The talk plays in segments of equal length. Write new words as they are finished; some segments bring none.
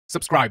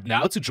Subscribe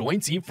now to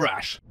join Team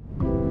Fresh.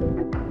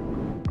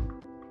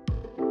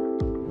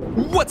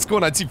 What's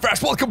going on, Team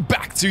Fresh? Welcome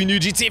back to a new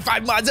GTA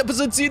 5 Mods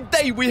episode.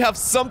 Today we have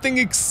something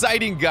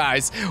exciting,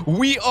 guys.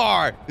 We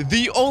are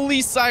the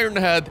only Siren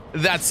Head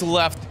that's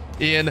left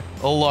in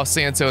Los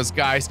Santos,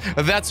 guys.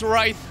 That's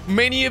right.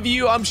 Many of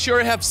you, I'm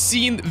sure, have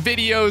seen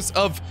videos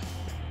of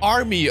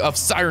army of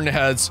Siren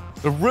Heads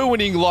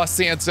ruining Los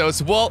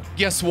Santos. Well,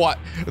 guess what?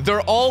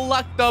 They're all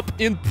locked up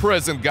in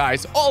prison,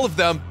 guys. All of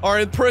them are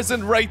in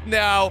prison right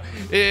now,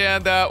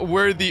 and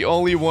we're the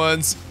only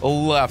ones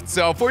left.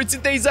 So for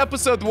today's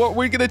episode, what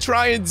we're gonna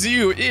try and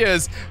do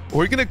is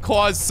we're gonna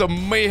cause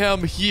some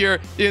mayhem here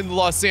in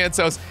Los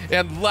Santos,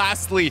 and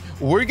lastly,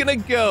 we're gonna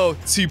go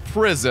to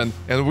prison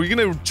and we're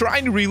gonna try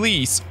and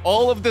release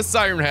all of the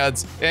Siren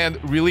Heads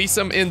and release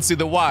them into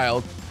the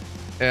wild.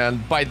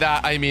 And by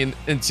that, I mean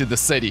into the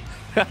city.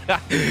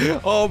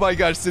 Oh my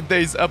gosh,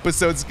 today's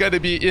episode's gonna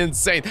be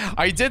insane.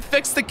 I did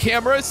fix the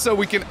camera so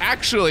we can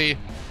actually...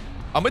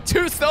 I'm a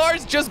 2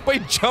 stars just by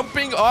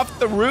jumping off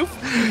the roof?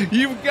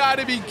 You've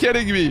gotta be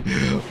kidding me.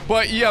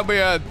 But yeah,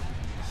 man.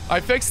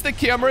 I fixed the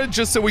camera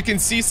just so we can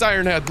see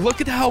Siren Head.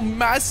 Look at how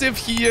massive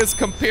he is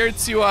compared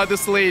to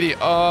this lady.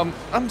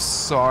 I'm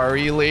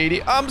sorry,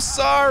 lady. I'm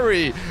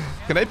sorry.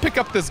 Can I pick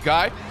up this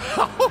guy?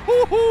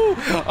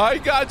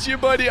 I got you,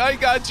 buddy. I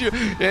got you.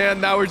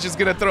 And now we're just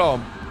gonna throw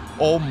him.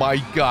 Oh my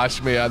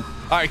gosh, man.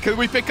 All right, can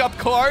we pick up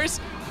cars?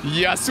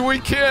 Yes, we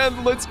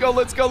can. Let's go,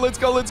 let's go, let's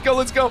go, let's go,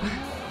 let's go.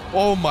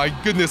 Oh my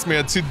goodness,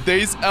 man.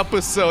 Today's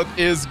episode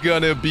is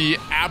gonna be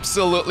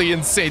absolutely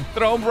insane.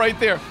 Throw him right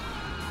there.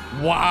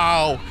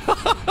 Wow.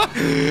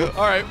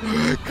 All right,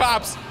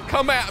 cops,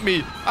 come at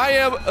me. I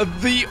am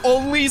the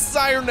only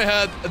Siren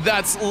Head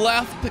that's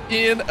left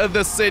in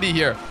the city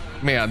here.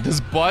 Man, this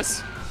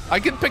bus, I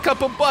can pick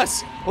up a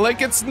bus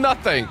like it's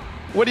nothing.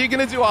 What are you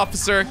gonna do,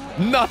 officer?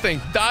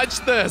 Nothing. Dodge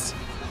this.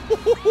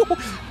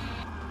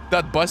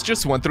 That bus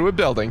just went through a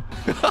building.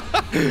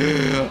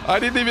 I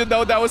didn't even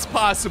know that was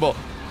possible.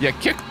 Yeah,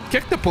 kick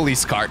the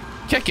police car.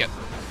 Kick it.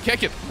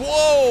 Kick it.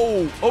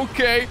 Whoa.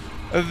 Okay.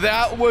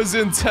 That was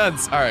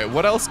intense. All right,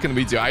 what else can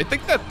we do? I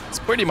think that's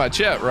pretty much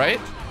it, right?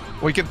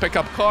 We can pick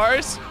up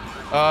cars.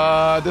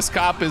 This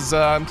cop is,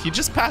 he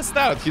just passed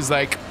out. He's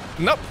like,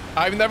 nope,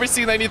 I've never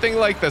seen anything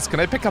like this. Can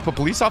I pick up a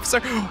police officer?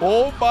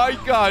 Oh my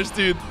gosh,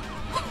 dude.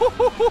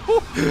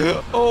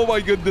 Oh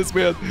my goodness,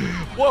 man.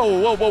 Whoa,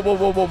 whoa, whoa, whoa,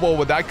 whoa, whoa,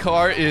 whoa. That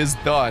car is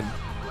done.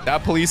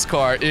 That police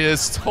car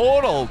is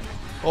totaled.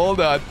 Hold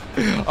on.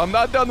 I'm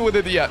not done with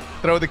it yet.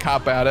 Throw the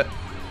cop at it.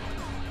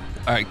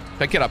 All right,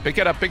 pick it up, pick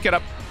it up, pick it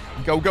up.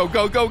 Go, go,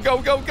 go, go,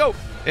 go, go, go.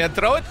 And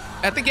throw it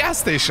at the gas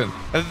station.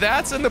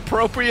 That's an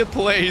appropriate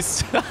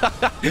place.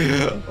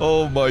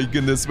 Oh my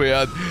goodness,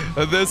 man.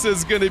 This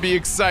is gonna be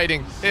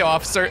exciting. Hey,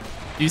 officer,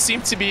 you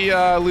seem to be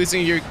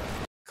losing your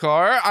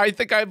car. I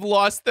think I've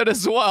lost it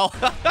as well.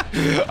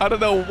 I don't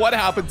know what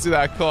happened to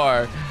that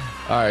car.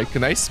 All right,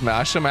 can I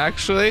smash him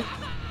actually?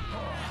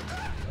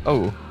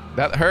 Oh,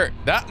 that hurt.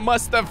 That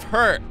must have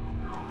hurt.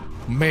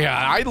 Man,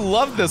 I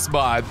love this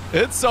mod.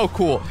 It's so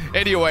cool.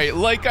 Anyway,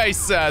 like I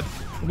said,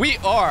 we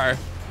are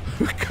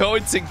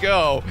going to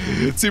go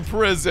to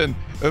prison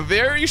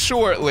very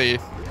shortly,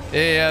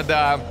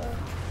 and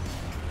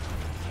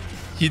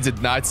he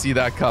did not see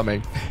that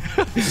coming.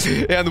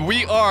 And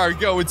we are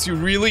going to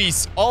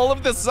release all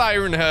of the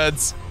Siren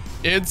Heads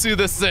into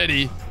the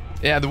city,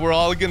 and we're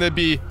all gonna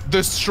be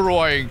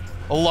destroying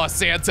Los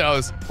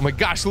Santos. Oh my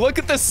gosh, look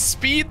at the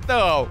speed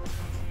though.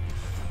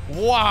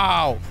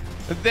 Wow,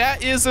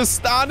 that is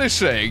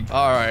astonishing.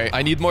 All right,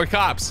 I need more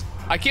cops.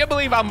 I can't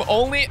believe I'm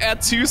only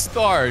at 2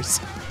 stars.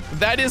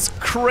 That is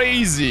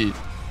crazy.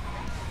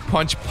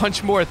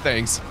 Punch more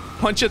things.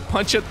 Punch it,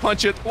 punch it,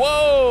 punch it.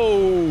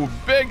 Whoa,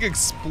 big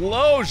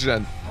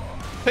explosion.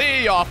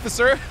 Hey,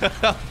 officer.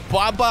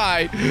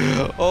 Bye-bye.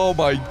 Oh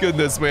my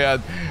goodness,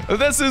 man.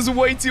 This is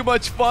way too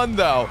much fun,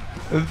 though.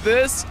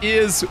 This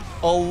is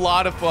a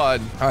lot of fun.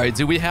 All right,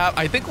 do we have...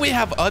 I think we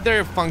have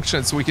other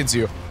functions we can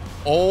do.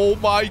 Oh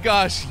my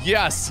gosh.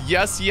 Yes,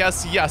 yes,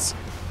 yes, yes.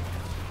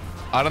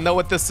 I don't know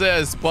what this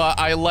is, but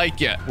I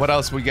like it. What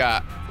else we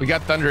got? We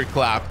got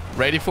Thunderclap.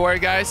 Ready for it,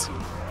 guys?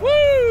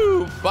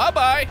 Woo!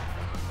 Bye-bye.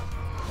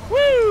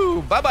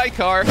 Woo! Bye-bye,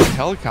 car.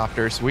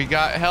 Helicopters. We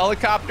got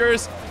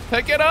helicopters.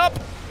 Pick it up.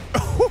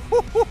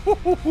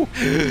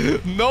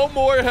 No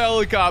more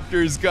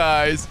helicopters,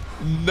 guys.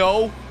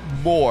 No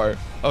more.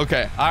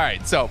 Okay. All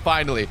right. So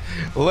finally,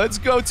 let's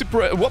go to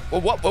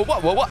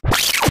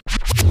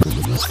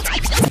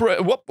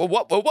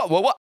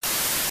what?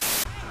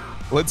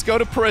 Let's go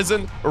to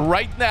prison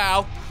right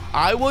now.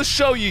 I will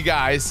show you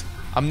guys.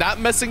 I'm not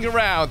messing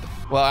around.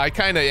 Well, I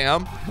kind of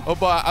am,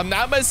 but I'm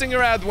not messing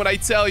around when I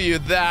tell you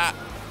that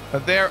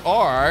there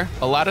are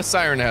a lot of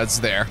Siren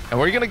Heads there, and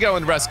we're gonna go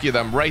and rescue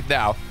them right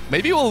now.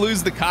 Maybe we'll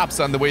lose the cops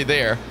on the way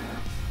there.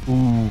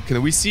 Ooh,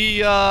 can we see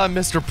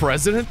Mr.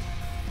 President?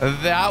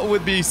 That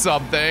would be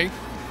something.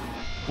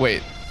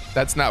 Wait,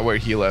 that's not where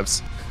he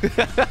lives.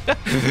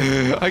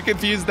 I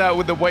confused that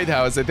with the White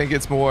House. I think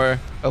it's more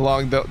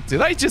along the...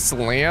 Did I just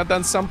land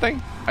on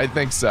something? I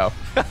think so.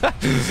 All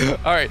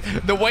right.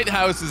 The White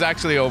House is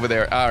actually over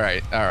there. All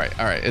right. All right.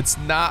 All right. It's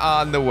not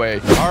on the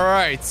way. All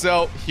right.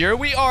 So here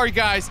we are,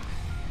 guys.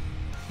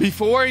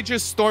 Before I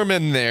just storm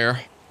in there,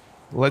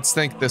 let's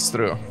think this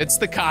through. It's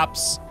the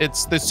cops.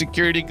 It's the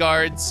security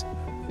guards.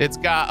 It's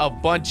got a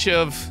bunch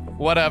of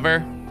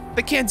whatever.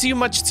 They can't do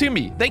much to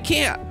me. They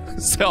can't.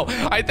 So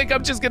I think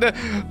I'm just gonna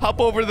hop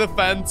over the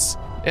fence,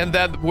 and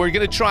then we're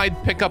gonna try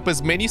and pick up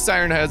as many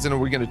Siren Heads, and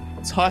we're gonna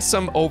toss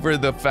them over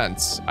the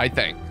fence, I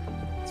think.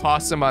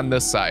 Toss them on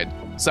this side.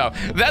 So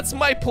that's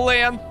my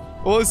plan.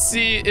 We'll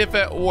see if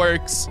it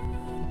works.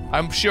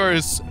 I'm sure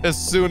as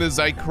soon as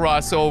I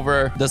cross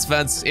over this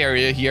fence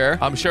area here,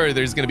 I'm sure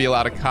there's gonna be a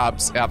lot of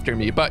cops after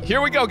me. But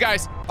here we go,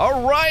 guys.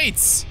 All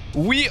right,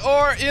 we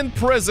are in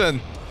prison.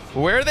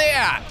 Where are they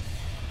at?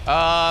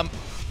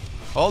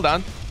 Hold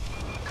on.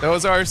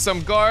 Those are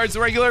some guards,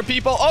 regular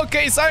people.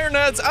 Okay, Siren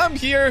Heads, I'm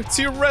here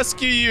to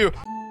rescue you.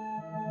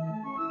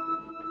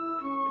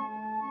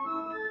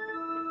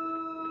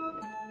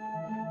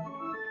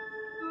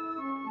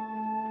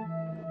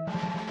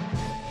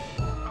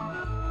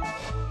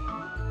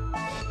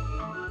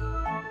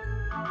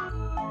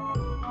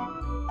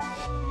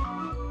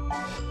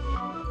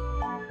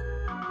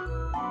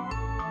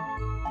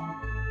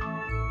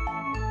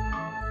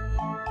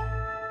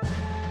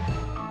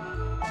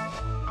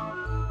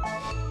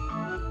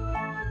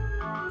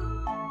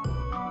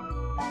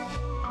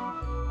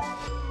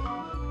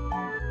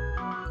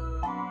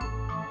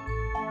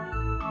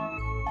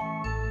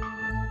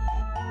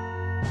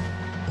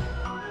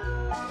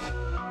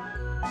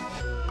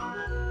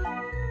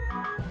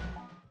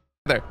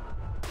 There.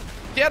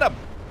 Get him.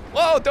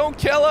 Whoa, don't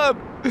kill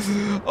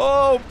him.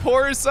 Oh,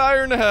 poor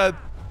Siren Head.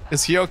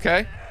 Is he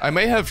okay? I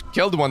may have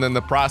killed one in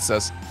the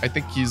process. I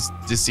think he's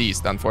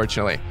deceased,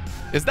 unfortunately.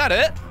 Is that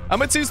it?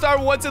 I'm a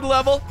 2-star wanted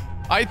level.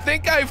 I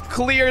think I've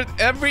cleared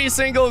every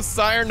single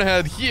Siren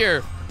Head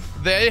here.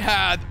 They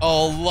had a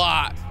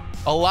lot.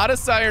 A lot of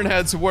Siren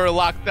Heads were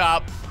locked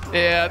up.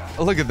 And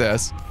look at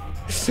this.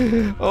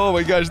 Oh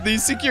my gosh,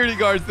 these security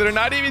guards, they're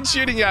not even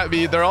shooting at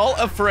me. They're all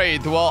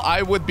afraid. Well,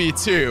 I would be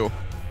too.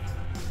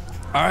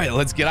 All right,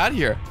 let's get out of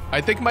here.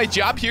 I think my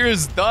job here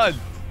is done.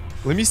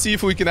 Let me see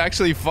if we can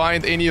actually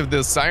find any of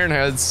the Siren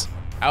Heads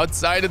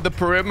outside of the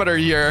perimeter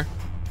here.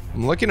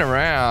 I'm looking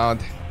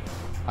around.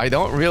 I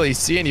don't really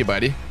see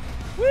anybody.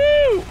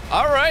 Woo!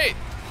 All right,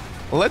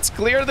 let's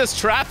clear this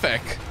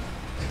traffic.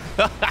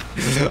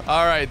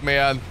 All right,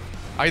 man.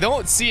 I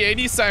don't see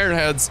any Siren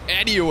Heads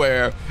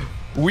anywhere.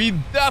 We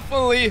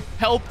definitely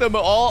helped them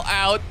all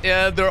out,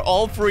 and they're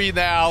all free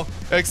now.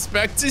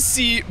 Expect to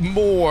see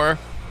more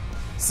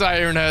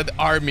Siren Head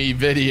army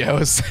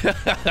videos.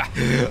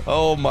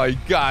 Oh my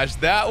gosh,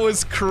 that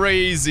was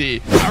crazy.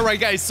 All right,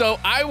 guys, so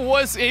I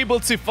was able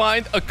to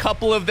find a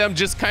couple of them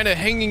just kind of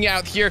hanging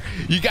out here.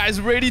 You guys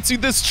ready to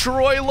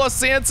destroy Los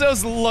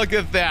Santos? Look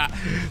at that.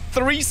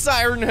 3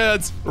 Siren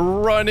Heads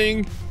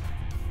running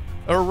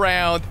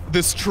around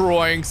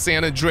destroying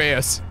San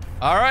Andreas.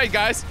 All right,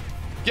 guys,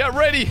 get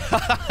ready.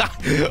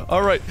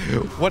 All right,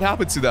 what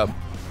happened to them?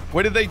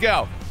 Where did they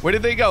go? Where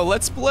did they go?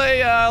 Let's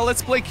play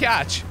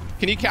catch.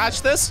 Can you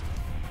catch this?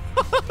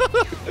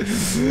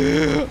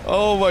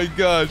 Oh my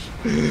gosh.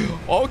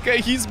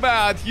 Okay, he's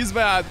mad. He's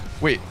mad.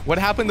 Wait, what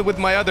happened with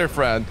my other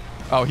friend?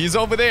 Oh, he's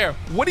over there.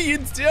 What are you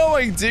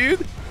doing,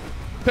 dude?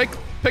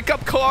 Pick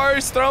up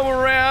cars, throw them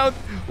around.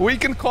 We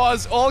can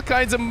cause all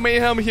kinds of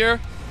mayhem here.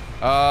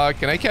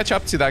 Can I catch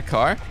up to that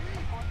car?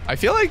 I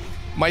feel like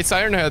my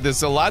Siren Head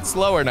is a lot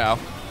slower now.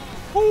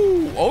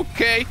 Ooh,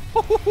 okay.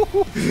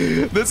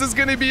 This is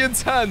gonna be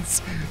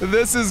intense.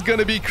 This is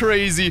gonna be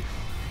crazy.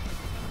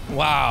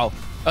 Wow.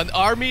 An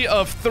army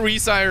of 3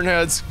 Siren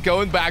Heads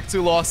going back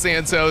to Los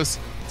Santos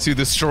to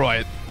destroy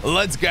it.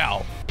 Let's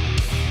go.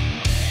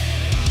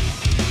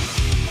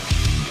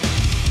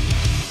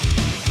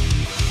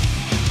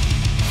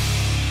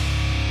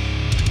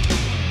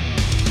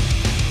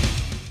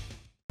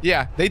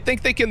 Yeah, they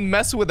think they can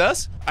mess with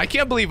us? I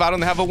can't believe I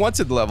don't have a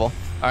wanted level.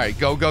 All right,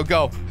 go, go,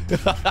 go.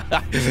 All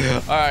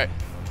right,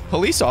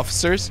 police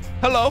officers,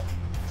 hello,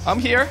 I'm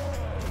here.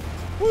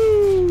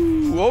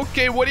 Woo,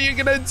 okay, what are you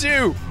gonna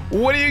do?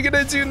 What are you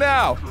gonna do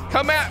now?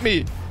 Come at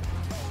me.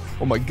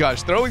 Oh my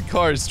gosh, throwing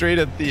cars straight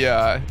at the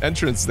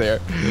entrance there.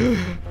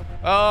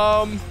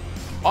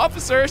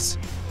 Officers.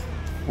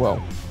 Whoa,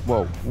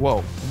 whoa,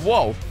 whoa,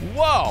 whoa,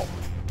 whoa.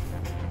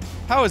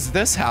 How is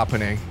this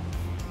happening?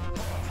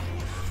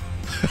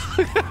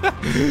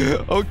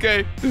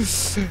 Okay.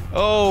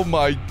 Oh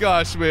my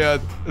gosh,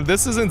 man.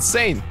 This is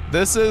insane.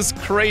 This is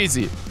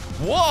crazy.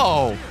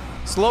 Whoa.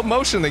 Slow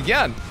motion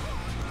again.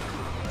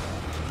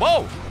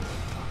 Whoa.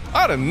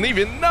 I don't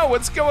even know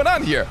what's going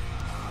on here.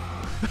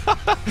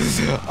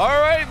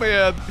 All right,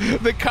 man.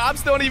 The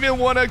cops don't even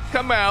want to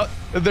come out.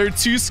 They're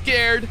too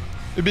scared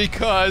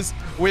because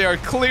we are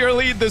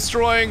clearly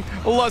destroying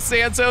Los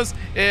Santos,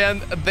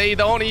 and they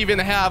don't even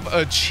have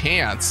a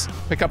chance.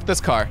 Pick up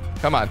this car.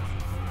 Come on.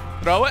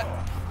 Throw it.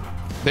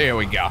 There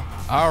we go.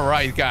 All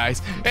right,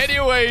 guys.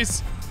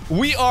 Anyways,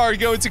 we are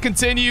going to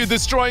continue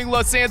destroying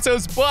Los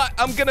Santos, but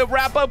I'm going to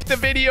wrap up the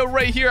video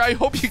right here. I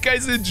hope you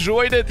guys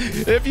enjoyed it.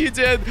 If you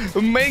did,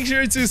 make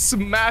sure to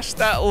smash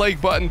that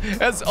like button.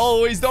 As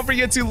always, don't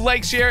forget to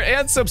like, share,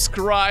 and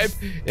subscribe.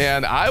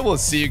 And I will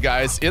see you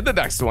guys in the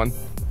next one.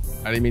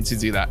 I didn't mean to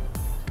do that.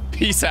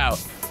 Peace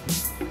out.